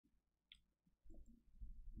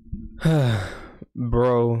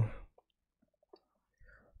bro,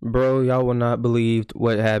 y'all will not believe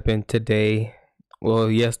what happened today. Well,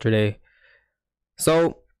 yesterday.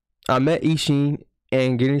 So I met Isshin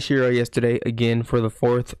and Shiro yesterday again for the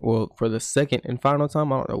for the second and final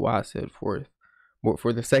time. I don't know why I said fourth, but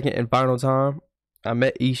for the second and final time, I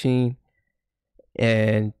met Isshin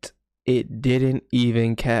and it didn't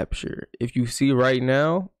even capture. If you see right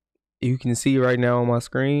now, you can see right now on my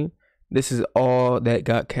screen, this is all that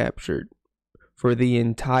got captured for the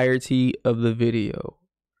entirety of the video.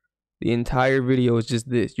 The entire video is just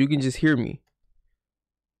this. You can just hear me.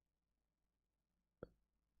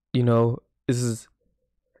 You know, this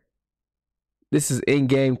is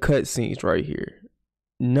in-game cutscenes right here.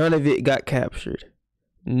 None of it got captured.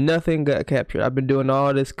 Nothing got captured. I've been doing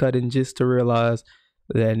all this cutting just to realize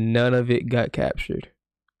that none of it got captured.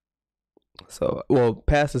 So, well,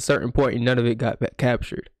 past a certain point, none of it got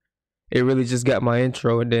captured. It really just got my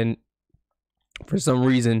intro, and then for some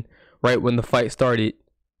reason, right when the fight started,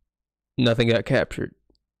 nothing got captured.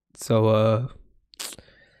 So,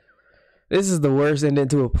 this is the worst ending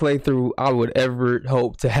to a playthrough I would ever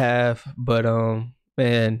hope to have. But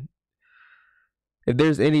man, if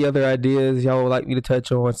there's any other ideas y'all would like me to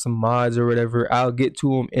touch on, some mods or whatever, I'll get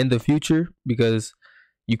to them in the future, because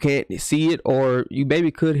you can't see it, or you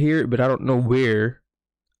maybe could hear it, but I don't know where.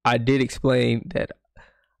 I did explain that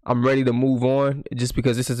I'm ready to move on, just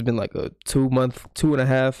because this has been like a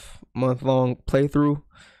 2.5 month long playthrough,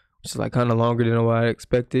 which is like kind of longer than what I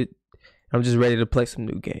expected. I'm just ready to play some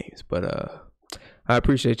new games. But I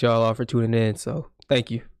appreciate y'all all for tuning in, so thank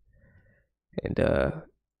you. And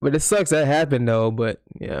but it sucks that happened though, but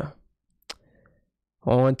yeah.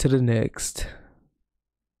 On to the next.